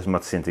use as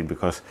much Cintiq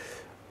because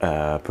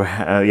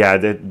yeah,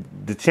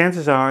 the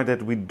chances are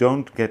that we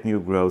don't get new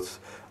growths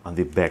on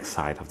the back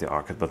side of the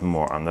orchid, but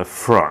more on the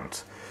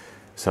front.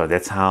 So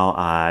that's how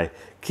I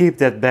keep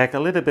that back a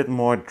little bit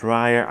more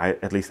drier,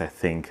 at least I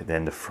think,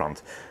 than the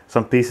front.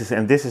 Some pieces,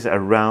 and this is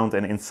around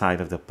and inside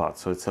of the pot,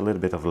 so it's a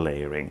little bit of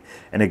layering.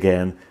 And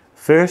again,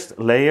 first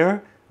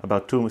layer,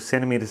 about 2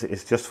 centimeters,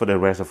 is just for the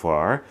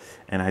reservoir,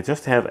 and I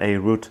just have a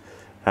root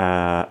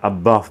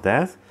above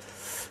that.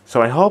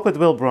 So I hope it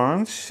will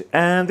branch,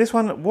 and this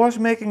one was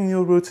making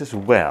new roots as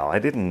well. I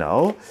didn't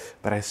know,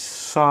 but I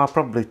saw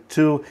probably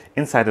 2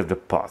 inside of the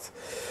pot.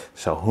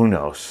 So who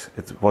knows?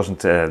 It wasn't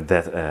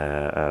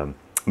that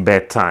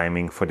bad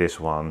timing for this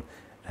one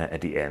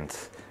at the end.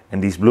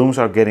 And these blooms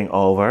are getting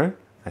over.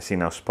 I see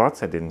now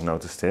spots. I didn't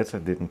notice that. I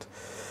didn't.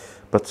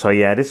 But so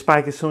yeah, this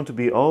spike is soon to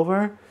be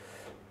over,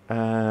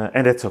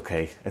 and that's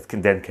okay. It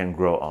can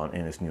grow on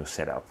in its new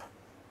setup.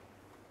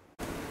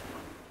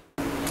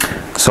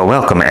 So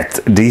welcome at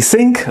the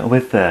sink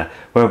with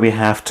where we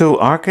have 2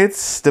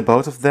 orchids, the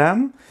both of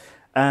them.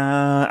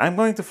 I'm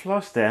going to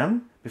floss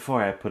them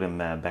before I put them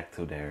back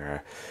to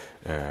their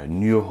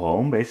new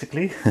home,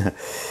 basically.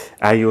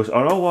 I use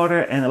RO water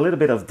and a little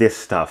bit of this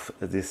stuff.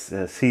 This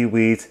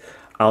seaweed,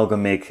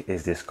 algamic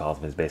is this called,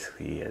 but it's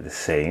basically the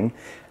same.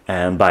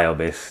 And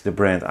Biobis, the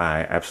brand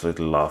I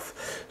absolutely love.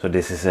 So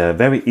this is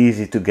very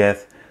easy to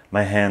get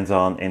my hands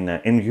on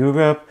in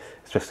Europe,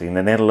 especially in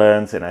the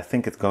Netherlands, and I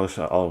think it goes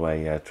all the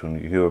way to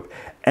Europe.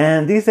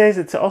 And these days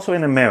it's also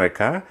in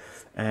America,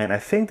 and I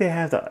think they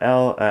have the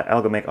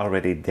algamic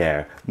already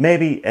there.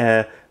 Maybe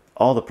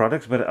all the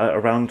products, but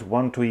around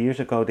 1-2 years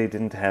ago they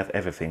didn't have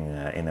everything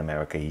in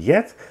America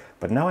yet,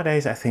 but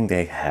nowadays I think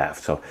they have.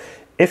 So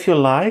if you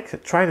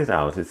like, try it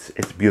out.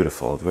 It's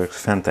beautiful. It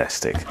works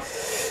fantastic.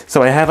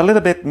 So I have a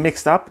little bit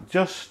mixed up,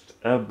 just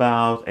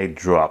about a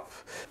drop.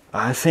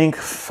 I think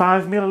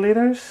 5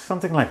 milliliters,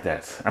 something like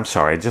that. I'm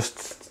sorry,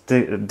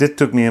 it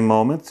took me a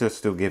moment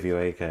just to give you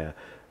a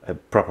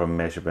proper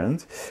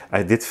measurement.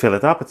 I did fill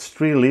it up. It's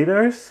 3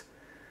 liters,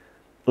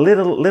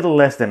 little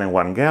less than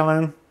 1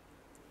 gallon.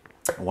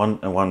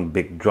 One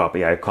big drop.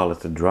 Yeah, I call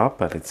it a drop,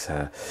 but it's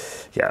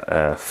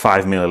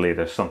 5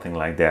 milliliters, something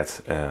like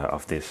that,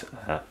 of this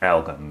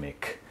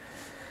algamic.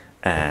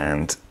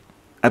 And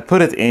I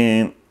put it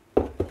in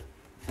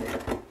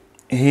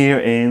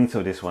here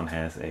so this one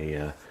has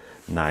a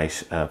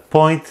nice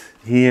point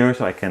here,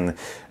 so I can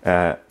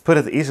put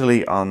it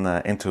easily on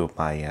into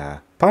my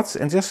pots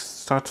and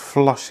just start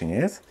flushing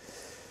it.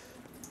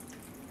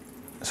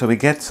 So we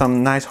get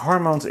some nice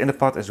hormones in the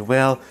pot as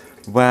well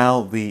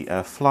while we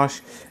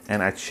flush,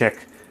 and I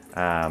check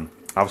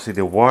obviously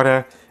the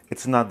water,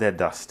 it's not that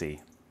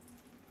dusty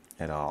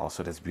at all,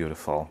 so that's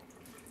beautiful.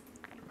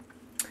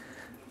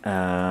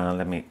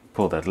 Let me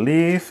pull that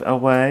leaf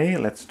away.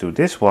 Let's do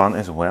this one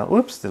as well.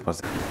 Whoops, that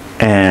was.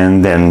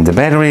 And then the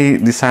battery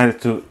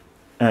decided to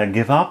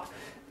give up.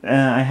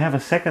 I have a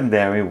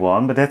secondary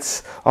one, but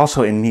that's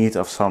also in need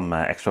of some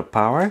extra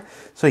power.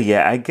 So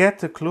yeah, I get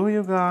the clue,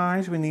 you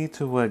guys. We need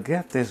to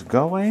get this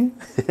going.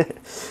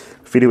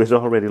 Video is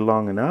already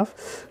long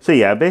enough. So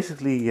yeah,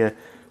 basically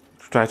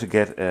try to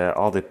get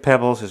all the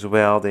pebbles as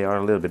well. They are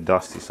a little bit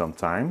dusty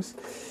sometimes.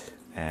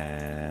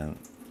 And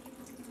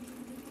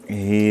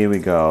here we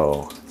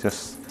go.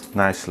 Just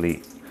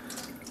nicely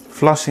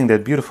flushing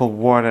that beautiful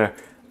water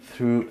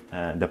through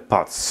the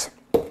pots.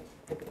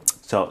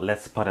 So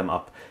let's put them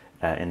up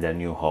in their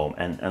new home,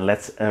 and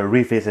let's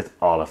revisit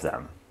all of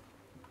them.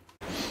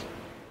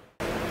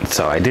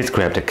 So I did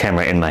grab the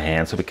camera in my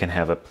hand so we can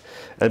have a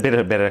bit of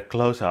a better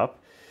close-up.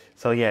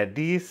 So yeah,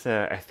 these,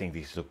 I think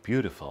these look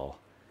beautiful.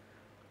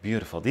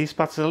 Beautiful. These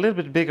pots are a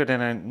little bit bigger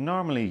than I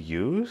normally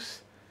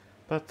use,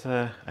 but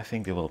I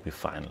think they will be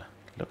fine.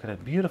 Look at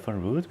that beautiful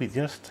root. We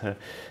just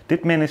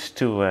did manage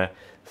to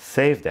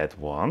save that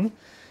one.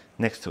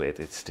 Next to it,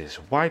 it's this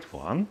white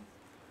one.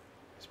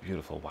 This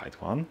beautiful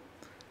white one.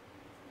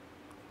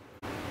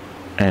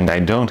 And I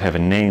don't have a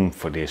name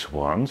for this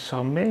one,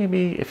 so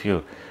maybe if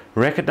you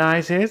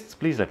recognize it,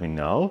 please let me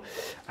know.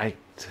 I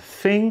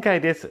think I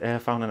did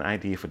found an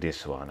idea for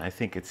this one. I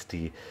think it's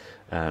the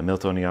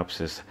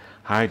Miltoniopsis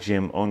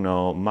Hygium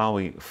Ono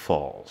Maui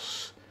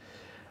Falls.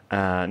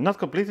 Not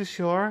completely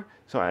sure,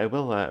 so I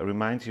will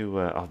remind you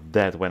of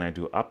that when I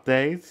do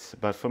updates.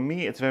 But for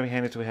me, it's very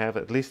handy to have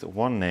at least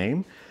one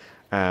name.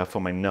 for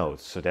my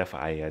notes, so therefore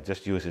I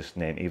just use his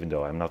name, even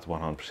though I'm not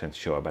 100%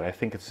 sure, but I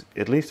think it's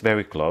at least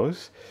very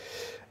close.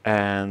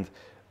 And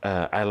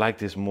I like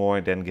this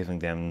more than giving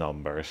them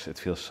numbers. It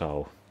feels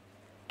so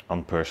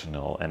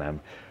unpersonal, and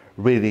I'm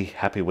really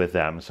happy with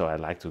them, so I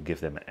like to give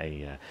them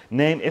a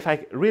name. If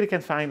I really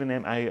can find a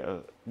name, I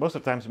most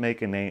of the times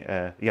make a name,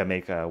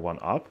 make one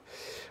up.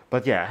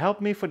 But yeah,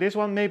 help me for this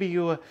one. Maybe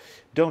you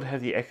don't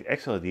have the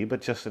XLD,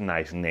 but just a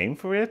nice name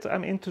for it.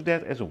 I'm into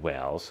that as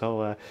well,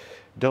 so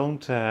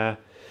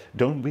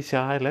don't be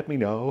shy, let me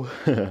know.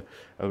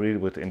 I really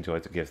would enjoy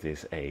to give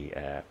this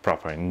a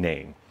proper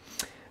name.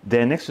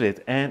 Then next to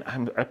it, and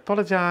I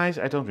apologize,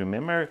 I don't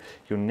remember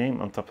your name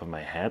on top of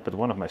my head, but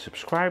one of my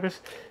subscribers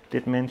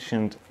did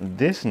mention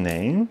this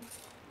name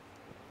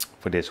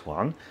for this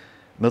one,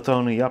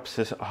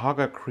 Miltoniopsis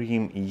Hogger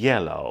Cream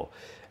Yellow.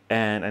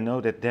 And I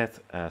know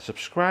that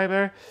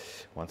subscriber,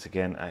 once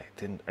again,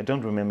 I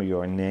don't remember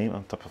your name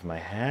on top of my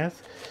head,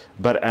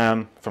 but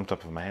from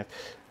top of my head,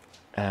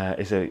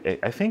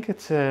 I think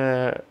it's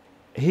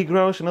he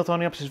grows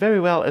Miltoniopsis very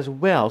well as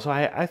well, so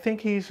I think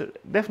he's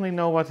definitely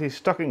know what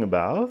he's talking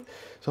about.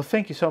 So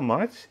thank you so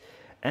much.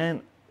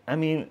 And I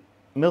mean,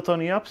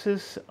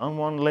 Miltoniopsis on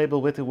one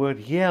label with the word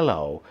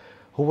yellow.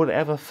 Who would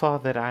ever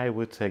thought that I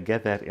would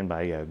get that in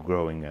my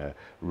growing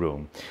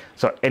room?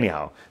 So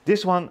anyhow,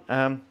 this one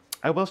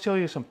I will show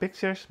you some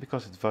pictures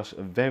because it was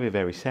very,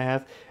 very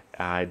sad.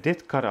 I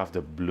did cut off the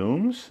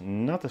blooms,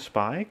 not the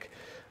spike.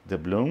 The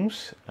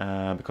blooms,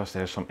 because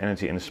there's some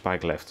energy in the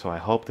spike left, so I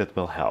hope that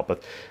will help.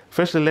 But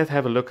firstly, let's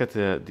have a look at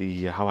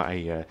how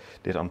I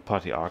did on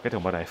Potty Orchid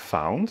and what I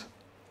found.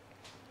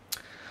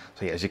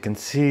 So yeah, as you can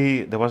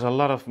see, there was a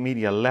lot of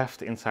media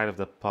left inside of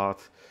the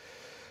pot.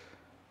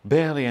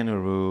 Barely any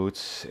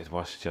roots. It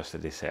was just a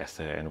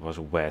disaster, and it was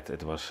wet.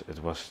 It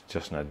was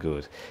just not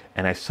good.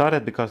 And I saw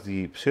that because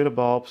the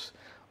pseudobulbs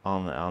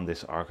on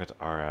this orchid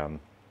are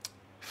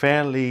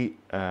fairly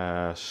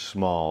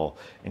small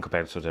in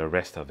comparison to the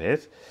rest of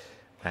it,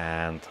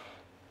 and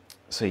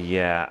so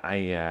yeah,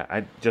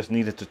 I just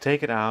needed to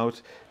take it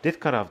out. Did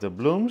cut off the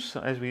blooms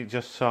as we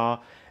just saw,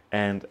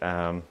 and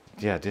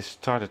yeah, this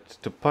started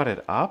to pot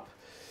it up,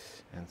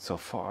 and so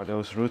far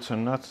those roots are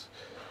not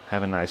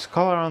have a nice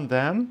color on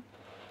them,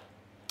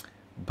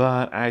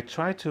 but I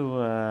try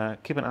to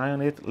keep an eye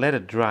on it, let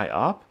it dry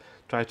up,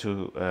 try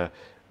to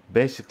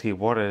basically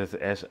water it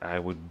as I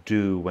would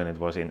do when it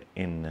was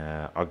in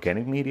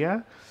organic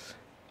media,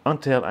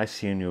 until I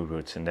see new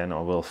roots, and then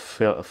I will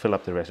fill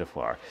up the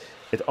reservoir.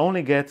 It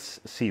only gets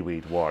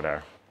seaweed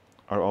water,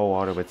 or all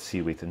water with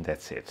seaweed, and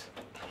that's it.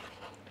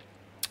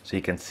 So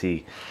you can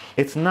see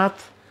it's not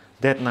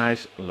that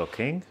nice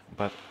looking,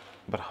 but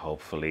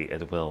hopefully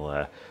it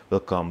will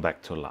come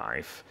back to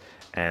life.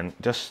 And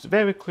just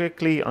very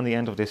quickly on the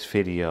end of this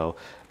video,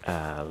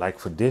 like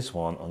for this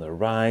one on the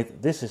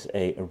right, this is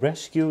a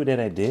rescue that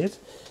I did,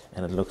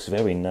 and it looks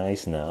very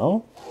nice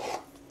now.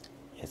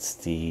 It's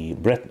the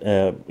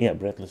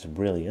Breathless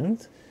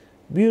Brilliant,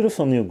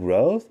 beautiful new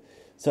growth.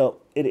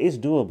 So it is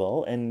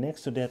doable, and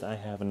next to that I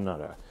have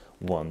another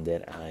one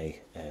that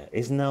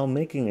is now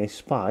making a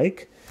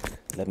spike.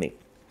 Let me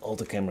hold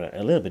the camera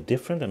a little bit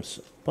different. I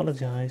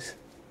apologize,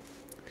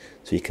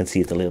 so you can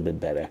see it a little bit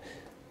better.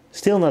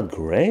 Still not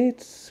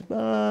great,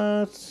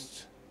 but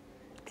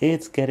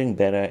it's getting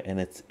better, and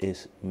it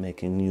is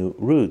making new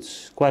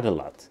roots quite a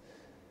lot.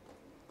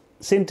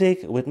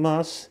 Syntic with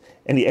moss,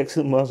 and the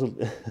excellent moss,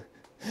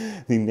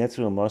 the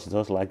natural moss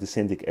does like the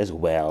Syntic as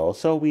well.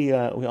 So we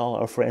all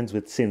are friends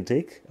with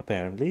Syntic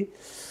apparently.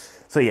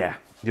 So yeah,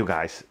 you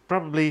guys,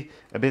 probably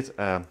a bit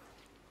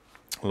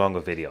longer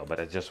video, but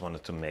I just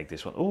wanted to make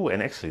this one. Oh,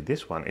 and actually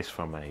this one is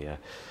from my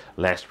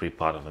last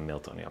repot of a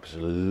Miltoniopsis.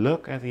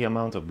 Look at the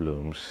amount of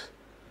blooms.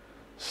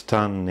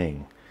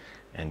 Stunning.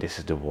 And this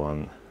is the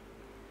one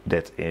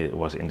that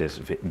was in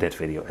that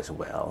video as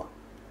well.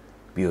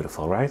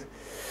 Beautiful, right?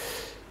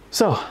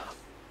 So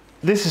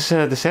this is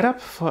the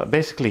setup for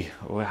basically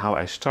how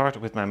I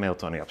start with my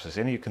Miltoniopsis.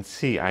 And you can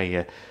see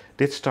I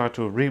did start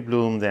to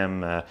rebloom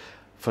them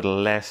for the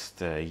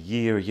last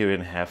year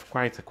and a half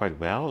quite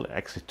well.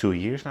 Actually 2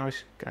 years now,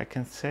 I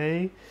can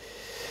say.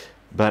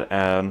 But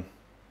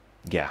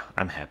yeah,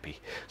 I'm happy.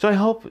 So I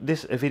hope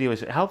this video is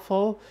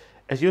helpful.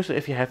 As usual,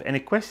 if you have any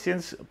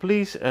questions,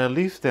 please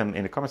leave them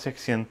in the comment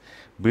section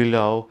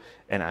below,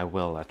 and I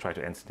will try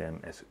to answer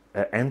them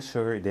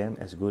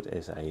as good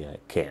as I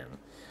can.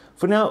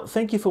 For now,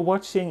 thank you for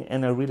watching,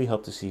 and I really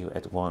hope to see you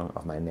at one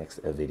of my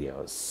next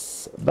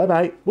videos. Bye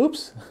bye.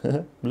 Whoops.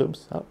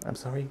 Blooms. Oh, I'm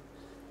sorry.